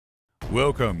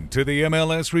Welcome to the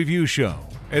MLS Review Show.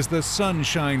 As the sun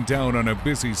shined down on a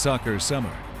busy soccer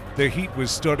summer, the heat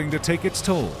was starting to take its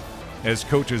toll. As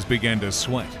coaches began to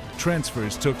sweat,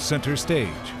 transfers took center stage.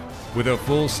 With a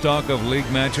full stock of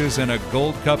league matches and a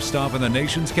Gold Cup stop in the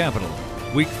nation's capital,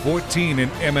 Week 14 in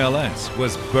MLS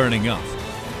was burning up.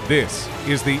 This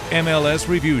is the MLS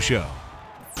Review Show.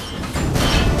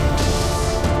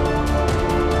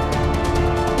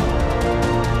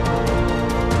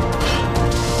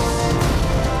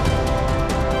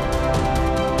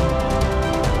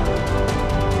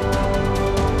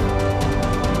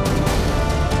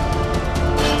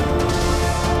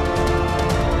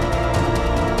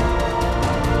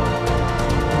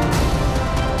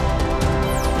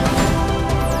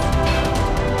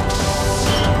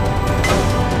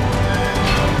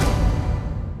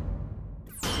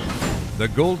 The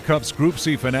Gold Cup's Group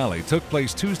C finale took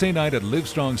place Tuesday night at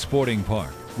Livestrong Sporting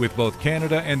Park, with both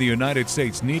Canada and the United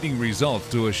States needing results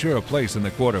to assure a place in the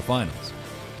quarterfinals.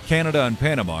 Canada and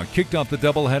Panama kicked off the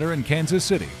doubleheader in Kansas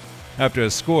City. After a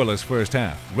scoreless first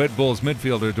half, Red Bulls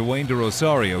midfielder Dwayne De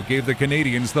Rosario gave the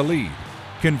Canadians the lead,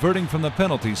 converting from the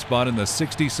penalty spot in the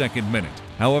 62nd minute.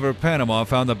 However, Panama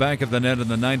found the back of the net in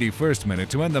the 91st minute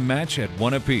to end the match at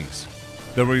 1 apiece.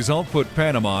 The result put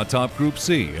Panama atop Group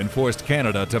C and forced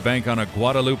Canada to bank on a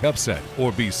Guadeloupe upset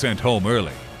or be sent home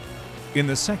early. In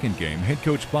the second game, head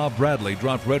coach Bob Bradley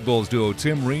dropped Red Bulls duo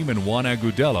Tim Ream and Juan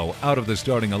Agudelo out of the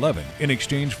starting 11 in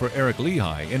exchange for Eric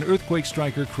Lehigh and Earthquake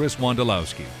striker Chris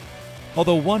Wondolowski.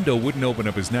 Although Wando wouldn't open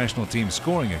up his national team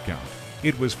scoring account,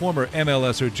 it was former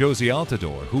MLSer Josie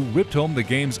Altidore who ripped home the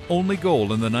game's only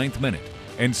goal in the 9th minute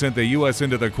and sent the U.S.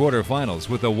 into the quarterfinals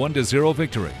with a 1-0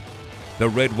 victory. The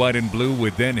Red, White, and Blue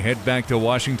would then head back to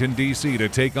Washington, D.C. to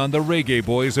take on the Reggae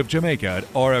Boys of Jamaica at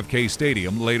RFK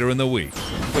Stadium later in the week.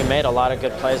 We made a lot of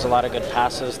good plays, a lot of good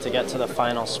passes to get to the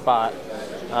final spot.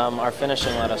 Our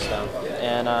finishing let us down.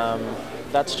 And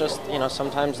that's just,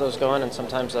 sometimes those go in and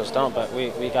sometimes those don't, but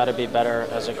we got to be better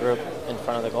as a group in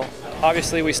front of the goal.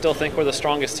 Obviously, we still think we're the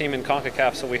strongest team in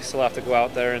CONCACAF, so we still have to go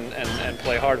out there and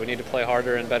play hard. We need to play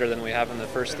harder and better than we have in the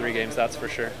first 3 games, that's for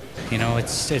sure.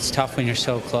 It's tough when you're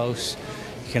so close.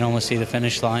 You can almost see the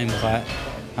finish line, but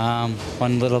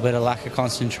one little bit of lack of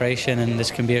concentration, and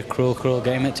this can be a cruel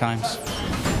game at times.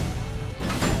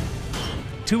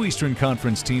 2 Eastern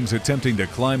Conference teams attempting to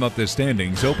climb up the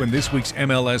standings opened this week's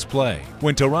MLS play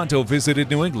when Toronto visited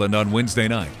New England on Wednesday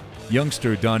night.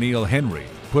 Youngster Doniel Henry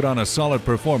put on a solid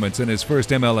performance in his first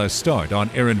MLS start on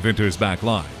Aaron Vinter's back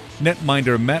line.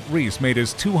 Netminder Matt Reese made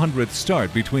his 200th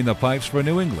start between the pipes for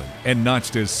New England and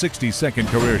notched his 62nd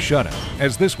career shutout,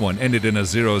 as this one ended in a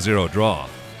 0-0 draw.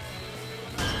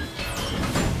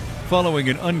 Following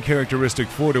an uncharacteristic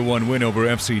 4-1 win over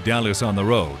FC Dallas on the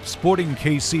road, Sporting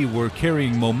KC were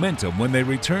carrying momentum when they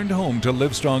returned home to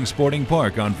Livestrong Sporting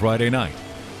Park on Friday night.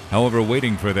 However,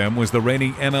 waiting for them was the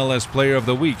reigning MLS Player of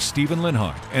the Week, Steven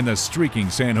Linhart, and the streaking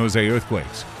San Jose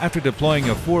Earthquakes. After deploying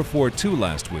a 4-4-2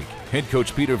 last week, head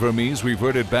coach Peter Vermes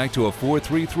reverted back to a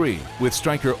 4-3-3, with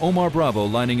striker Omar Bravo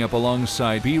lining up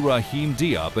alongside B. Raheem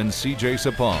Diop and CJ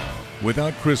Sapong.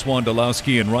 Without Chris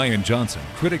Wondolowski and Ryan Johnson,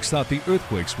 critics thought the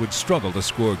Earthquakes would struggle to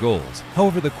score goals.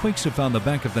 However, the Quakes have found the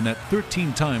back of the net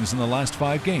 13 times in the last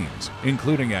 5 games,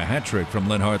 including a hat-trick from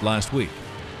Linhart last week.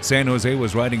 San Jose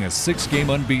was riding a 6-game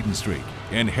unbeaten streak,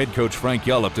 and head coach Frank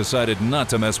Yallop decided not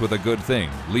to mess with a good thing,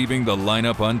 leaving the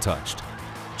lineup untouched.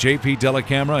 JP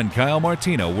Delacamera and Kyle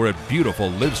Martino were at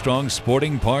beautiful Livestrong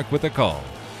Sporting Park with the call.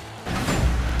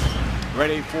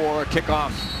 Ready for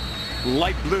kickoff.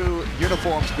 Light blue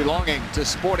uniforms belonging to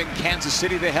Sporting Kansas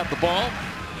City. They have the ball.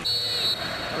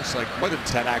 Looks like more than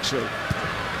 10 actually.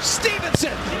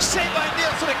 Stevenson, saved by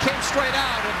Nielsen. It came straight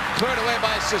out and cleared away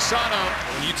by Sassano.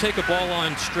 When you take a ball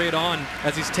on straight on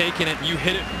as he's taking it and you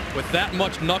hit it with that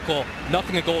much knuckle,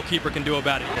 nothing a goalkeeper can do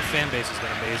about it. The fan base has been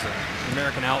amazing. The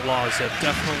American Outlaws have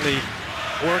definitely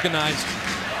organized.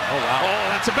 Oh, wow. Oh,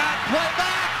 that's a bad play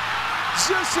back.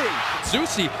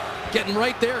 Zusi getting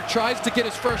right there, tries to get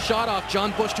his first shot off.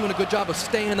 John Bush doing a good job of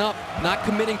staying up, not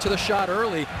committing to the shot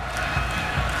early.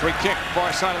 Free kick, far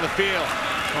side of the field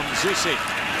from Zusi.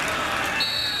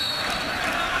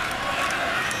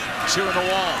 2 in the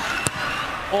wall.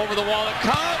 Over the wall it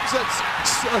comes. It's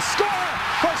a score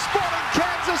for Sporting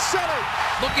Kansas City.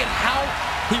 Look at how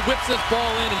he whips this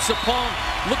ball in, and Sapong,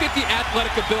 look at the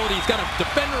athletic ability. He's got a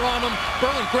defender on him,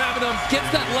 Berlin grabbing him, gets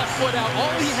that left foot out.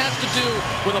 All he has to do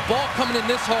with a ball coming in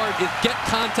this hard is get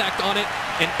contact on it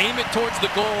and aim it towards the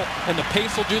goal, and the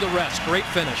pace will do the rest. Great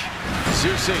finish.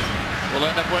 Zusi will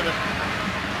end up with it.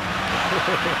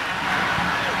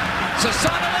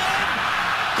 Sassano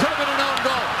could have been an own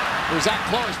goal. It was that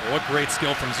close. What great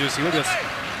skill from Zusi. Look at this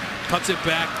Cuts it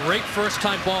back. Great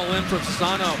first-time ball in from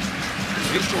Sano.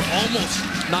 Almost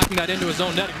knocking that into his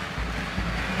own net.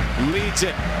 Leads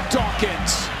it.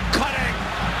 Dawkins cutting.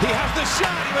 He has the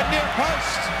shot. He went near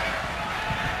post.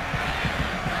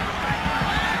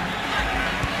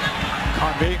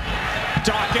 Convey.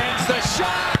 Dawkins the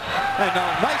shot. And a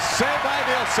nice save by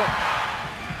Nielsen.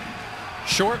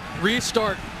 Short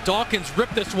restart. Dawkins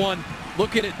ripped this one.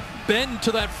 Look at it bend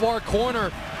to that far corner.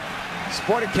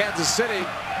 Sporting Kansas City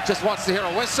just wants to hear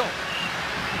a whistle.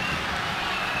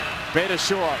 Beta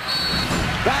Shore.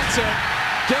 That's it.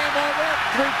 Game over.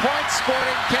 3 points.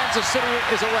 Sporting Kansas City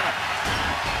is a winner.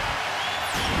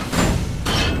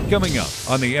 Coming up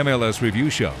on the MLS Review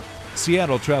Show,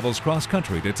 Seattle travels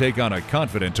cross-country to take on a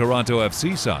confident Toronto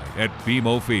FC side at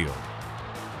BMO Field.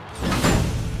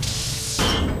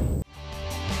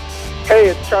 Hey,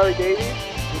 it's Charlie Davies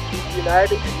with DC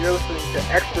United, and you're listening to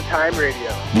Extra Time Radio.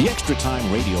 The Extra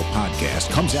Time Radio podcast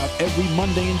comes out every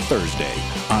Monday and Thursday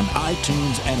on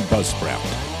iTunes and Buzzsprout.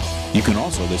 You can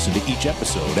also listen to each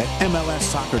episode at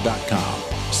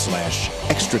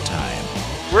MLSsoccer.com/extratime.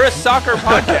 We're a soccer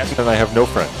podcast. And I have no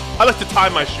friends. I like to tie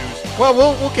my shoes. Well,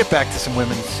 we'll get back to some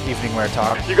women's evening wear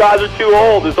talk. You guys are too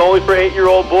old. It's only for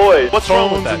 8-year-old boys. What's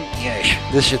wrong with that? Yeah,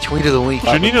 this is your tweet of the week.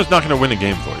 Janino's not going to win a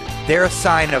game for you. They're a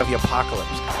sign of the apocalypse.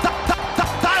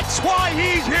 That's why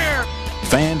he's here.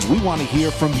 Fans, we want to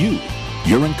hear from you.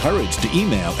 You're encouraged to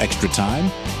email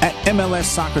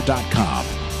extratime@MLSsoccer.com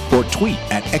or tweet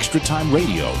at Extra Time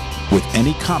Radio with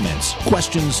any comments,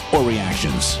 questions, or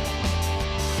reactions.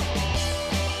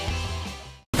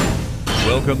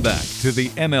 Welcome back to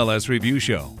the MLS Review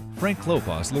Show. Frank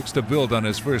Klopas looks to build on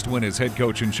his first win as head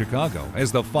coach in Chicago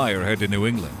as the Fire head to New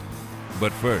England.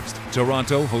 But first,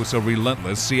 Toronto hosts a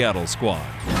relentless Seattle squad.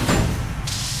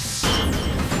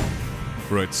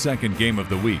 For its second game of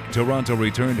the week, Toronto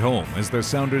returned home as the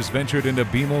Sounders ventured into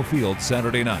BMO Field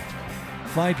Saturday night.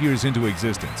 5 years into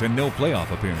existence and no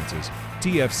playoff appearances,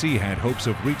 TFC had hopes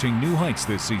of reaching new heights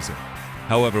this season.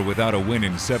 However, without a win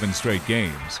in 7 straight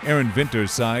games, Aaron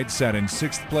Vinter's side sat in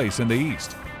 6th place in the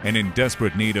East and in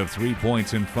desperate need of 3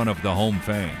 points in front of the home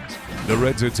fans. The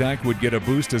Reds' attack would get a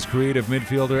boost as creative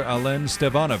midfielder Alen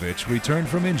Stevanovic returned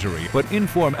from injury, but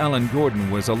in-form Alan Gordon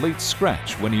was a late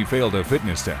scratch when he failed a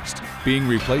fitness test, being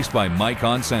replaced by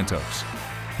Maicon Santos.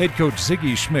 Head coach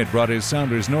Ziggy Schmidt brought his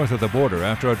Sounders north of the border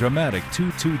after a dramatic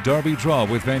 2-2 derby draw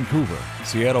with Vancouver.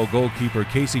 Seattle goalkeeper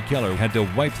Casey Keller had to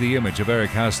wipe the image of Eric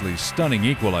Hasley's stunning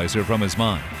equalizer from his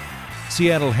mind.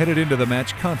 Seattle headed into the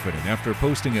match confident after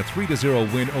posting a 3-0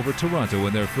 win over Toronto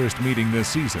in their first meeting this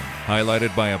season,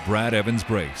 highlighted by a Brad Evans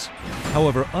brace.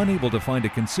 However, unable to find a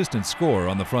consistent score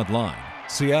on the front line,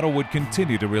 Seattle would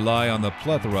continue to rely on the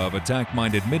plethora of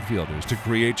attack-minded midfielders to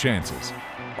create chances.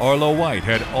 Arlo White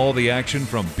had all the action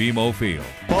from BMO Field.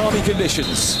 Balmy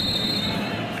conditions.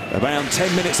 Around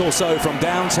 10 minutes or so from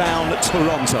downtown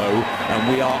Toronto, and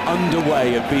we are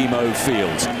underway at BMO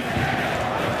Field.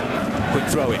 Quick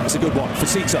throw in, it's a good one for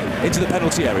Cito into the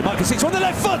penalty area. Michael Cito on the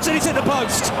left foot and it's hit the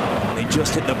post. And he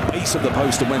just hit the base of the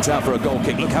post and went out for a goal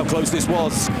kick. Look how close this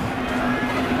was.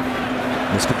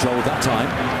 Miscontrolled that time.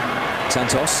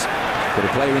 Santos. Got a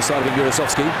player inside of him,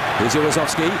 Jurasovski. Here's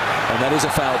Jurasovski, and that is a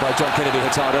foul by John Kennedy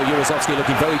Hurtado. Jurasovski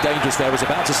looking very dangerous there, was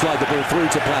about to slide the ball through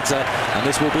to Plata, and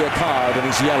this will be a card, and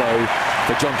it's yellow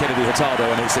for John Kennedy Hurtado,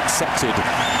 and it's accepted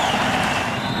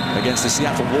against the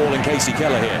Seattle wall and Casey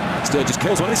Keller here. Sturgis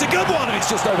kills one, it's a good one, and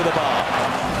it's just over the bar.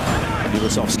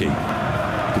 Jurasovski.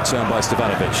 Good turn by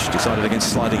Stevanovic, decided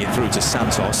against sliding it through to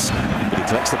Santos, but he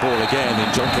collects the ball again,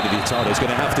 and John Kennedy Hurtado is going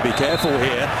to have to be careful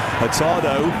here.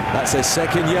 Hurtado, that's his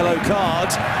second yellow card.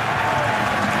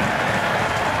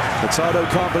 Hurtado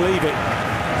can't believe it.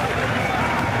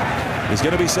 He's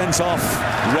going to be sent off,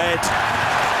 red.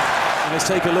 And let's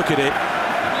take a look at it.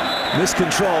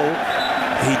 Miscontrol,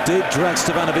 he did drag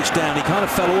Stevanovic down, he kind of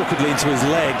fell awkwardly into his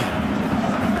leg.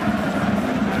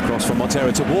 Cross from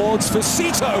Montero towards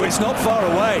Facito, it's not far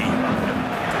away.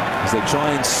 As they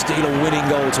try and steal a winning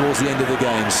goal towards the end of the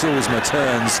game. Silsma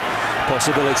turns,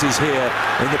 possibilities here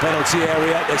in the penalty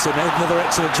area. It's another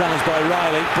excellent challenge by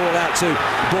Riley. Ball out to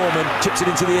Borman, chips it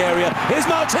into the area. Here's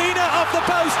Martina off the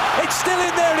post. It's still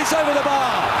in there and it's over the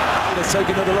bar. Let's take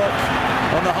another look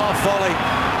on the half volley.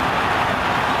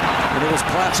 And it was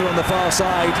Platter on the far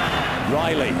side.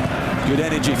 Riley, good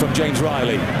energy from James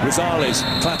Riley. Rosales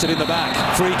clattered in the back,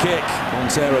 free kick.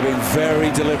 Montero being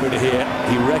very deliberate here.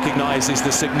 He recognises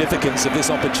the significance of this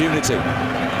opportunity.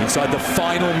 Inside the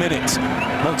final minute,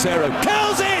 Montero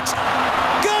kills it!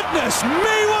 Goodness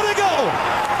me, what a goal!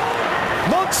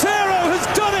 Montero has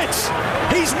done it!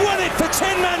 He's won it for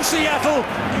 10-man Seattle!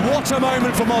 What a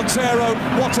moment for Montero.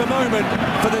 What a moment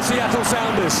for the Seattle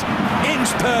Sounders. Inch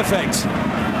perfect.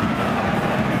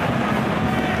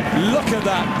 Look at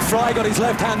that. Fry got his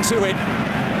left hand to it.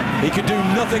 He could do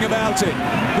nothing about it.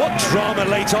 What drama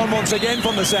late on once again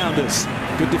from the Sounders.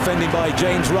 Good defending by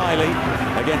James Riley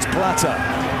against Plata.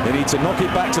 They need to knock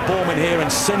it back to Borman here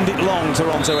and send it long,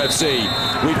 Toronto FC.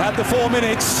 We've had the 4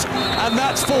 minutes, and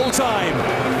that's full time.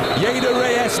 Yeda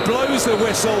Reyes blows the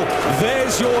whistle.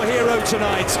 There's your hero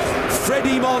tonight,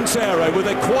 Freddie Montero, with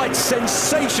a quite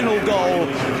sensational goal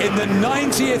in the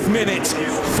 90th minute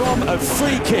from a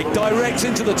free kick direct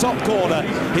into the top corner.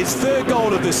 His third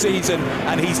goal of the season,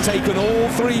 and he's taken all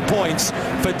 3 points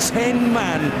for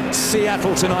 10-man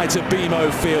Seattle tonight at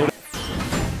BMO Field.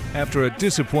 After a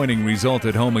disappointing result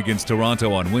at home against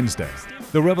Toronto on Wednesday,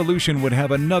 the Revolution would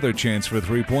have another chance for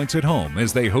 3 points at home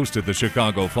as they hosted the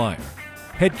Chicago Fire.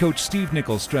 Head coach Steve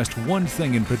Nichols stressed one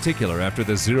thing in particular after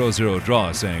the 0-0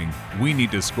 draw, saying, "We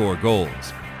need to score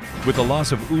goals." With the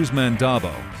loss of Ousmane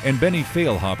Dabo and Benny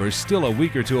Feilhaber still a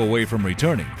week or two away from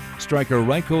returning, striker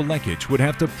Rajko Lekic would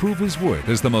have to prove his worth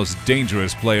as the most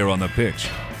dangerous player on the pitch.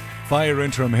 Fire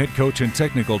interim head coach and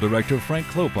technical director Frank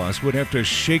Klopas would have to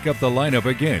shake up the lineup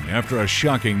again after a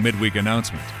shocking midweek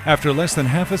announcement. After less than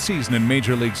half a season in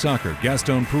Major League Soccer,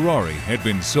 Gaston Purari had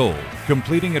been sold,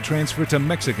 completing a transfer to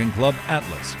Mexican club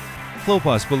Atlas.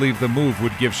 Klopas believed the move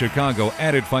would give Chicago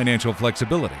added financial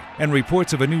flexibility, and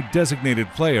reports of a new designated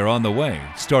player on the way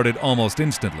started almost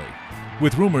instantly.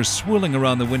 With rumors swirling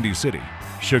around the Windy City,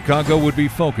 Chicago would be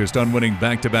focused on winning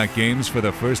back-to-back games for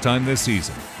the first time this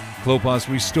season.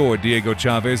 Klopas restored Diego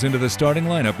Chavez into the starting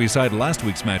lineup beside last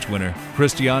week's match winner,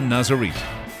 Christian Nazarit.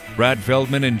 Brad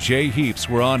Feldman and Jay Heaps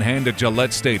were on hand at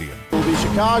Gillette Stadium. It will be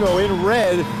Chicago in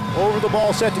red, over the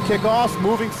ball set to kick off,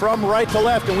 moving from right to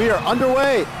left, and we are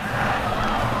underway.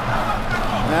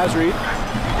 Nazarit,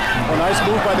 a nice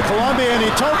move by the Colombian, he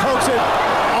toe pokes it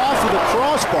off of the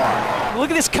crossbar. Look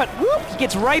at this cut, whoop, he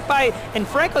gets right by, and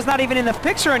Franco's not even in the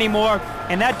picture anymore,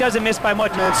 and that doesn't miss by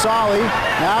much. Mansali,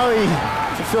 now he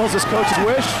fulfills his coach's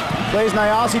wish, plays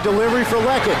Nyasi, delivery for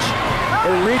Lekic.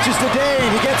 It reaches to Dane,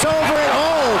 he gets over it,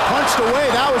 oh, punched away,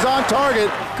 that was on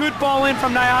target. Good ball in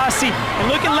from Nyasi,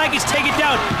 and look at Lekic take it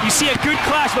down. You see a good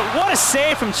clash, but what a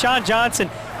save from Sean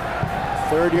Johnson.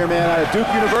 Third-year man out of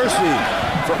Duke University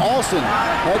for Alston,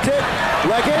 heads it,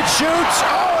 Lekic shoots,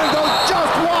 oh, and goes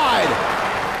just wide.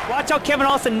 Watch how Kevin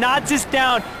Alston nods this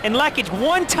down, and Lekic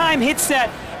one time hits that,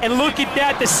 and look at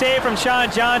that, the save from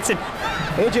Sean Johnson.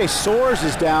 AJ Soares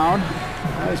is down.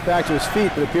 Now he's back to his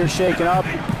feet, but appears shaken up.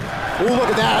 Ooh, look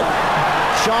at that.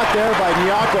 Shot there by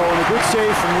Nyako, and a good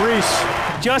save from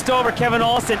Reese. Just over Kevin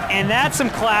Alston, and that's some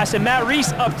class, and Matt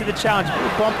Reese up to the challenge.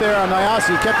 Bump there on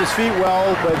Nyasi, he kept his feet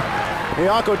well, but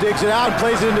Nyako digs it out and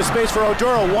plays it into space for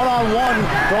Oduro. One-on-one,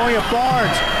 going at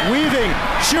Barnes, weaving,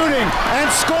 shooting, and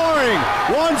scoring.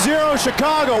 1-0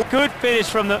 Chicago. Good finish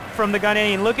from the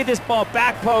Ghanaian. Look at this ball,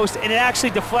 back post, and it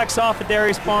actually deflects off of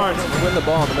Darius Barnes. Win the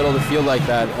ball in the middle of the field like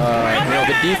that.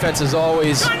 The defense is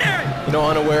always,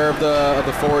 unaware of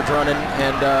the forwards running,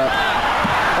 and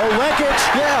Lekic,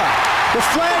 yeah. The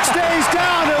flag stays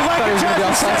down, and Lekic has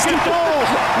the second goal.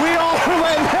 We all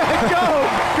let that go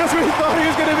because we thought he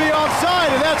was going to be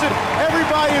offside, and that's what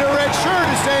everybody in a red shirt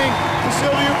is saying to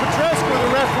Silvio Petrescu,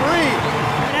 the referee.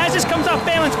 And as this comes off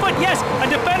Phelan's foot, yes, a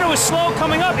defender was slow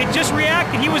coming up. It just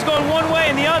reacted. He was going one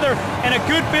way and the other, and a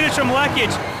good finish from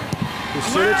Lekic.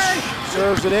 Kusic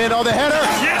serves it in. Oh, the header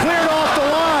cleared off the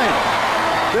line.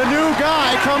 The new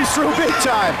guy comes through big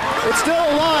time. It's still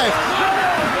alive,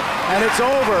 and it's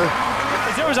over.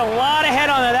 There was a lot of head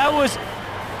on that. That was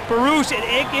Baruch, and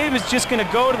it was just going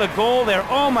to go to the goal there.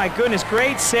 Oh my goodness,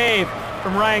 great save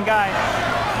from Ryan Guy.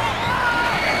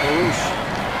 Baruch.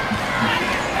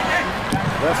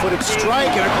 Left-footed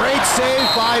strike, and a great save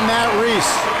by Matt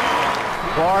Reese.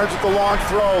 Barnes with the long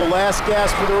throw, last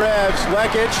gasp for the Revs.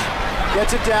 Lekic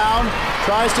gets it down,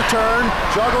 tries to turn,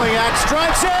 juggling act,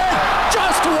 strikes it,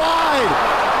 just wide.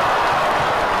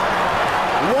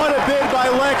 What a bid by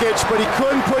Lekic, but he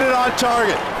couldn't put it on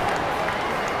target.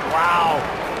 Wow.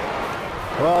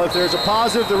 Well, if there's a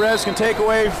positive the Revs can take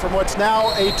away from what's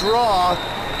now a draw,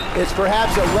 it's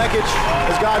perhaps that Lekic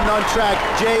has gotten on track.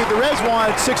 Jay, the Revs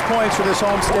wanted 6 points for this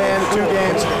homestand in 2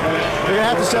 games. They're going to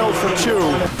have to settle for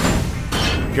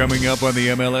 2. Coming up on the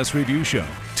MLS Review Show,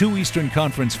 2 Eastern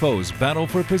Conference foes battle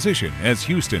for position as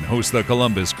Houston hosts the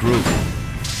Columbus Crew.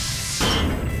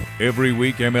 Every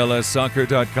week,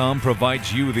 MLSsoccer.com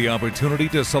provides you the opportunity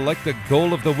to select the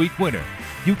Goal of the Week winner.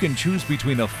 You can choose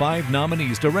between the 5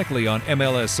 nominees directly on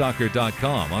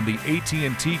MLSsoccer.com on the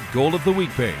AT&T Goal of the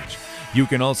Week page. You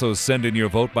can also send in your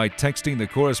vote by texting the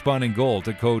corresponding goal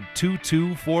to code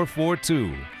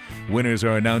 22442. Winners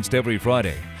are announced every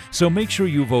Friday, so make sure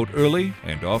you vote early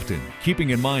and often,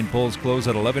 keeping in mind polls close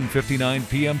at 11:59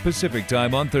 p.m. Pacific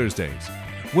Time on Thursdays.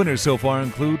 Winners so far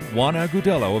include Juan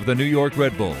Agudelo of the New York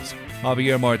Red Bulls,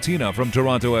 Javier Martina from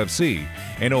Toronto FC,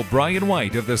 and O'Brien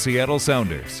White of the Seattle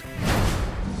Sounders.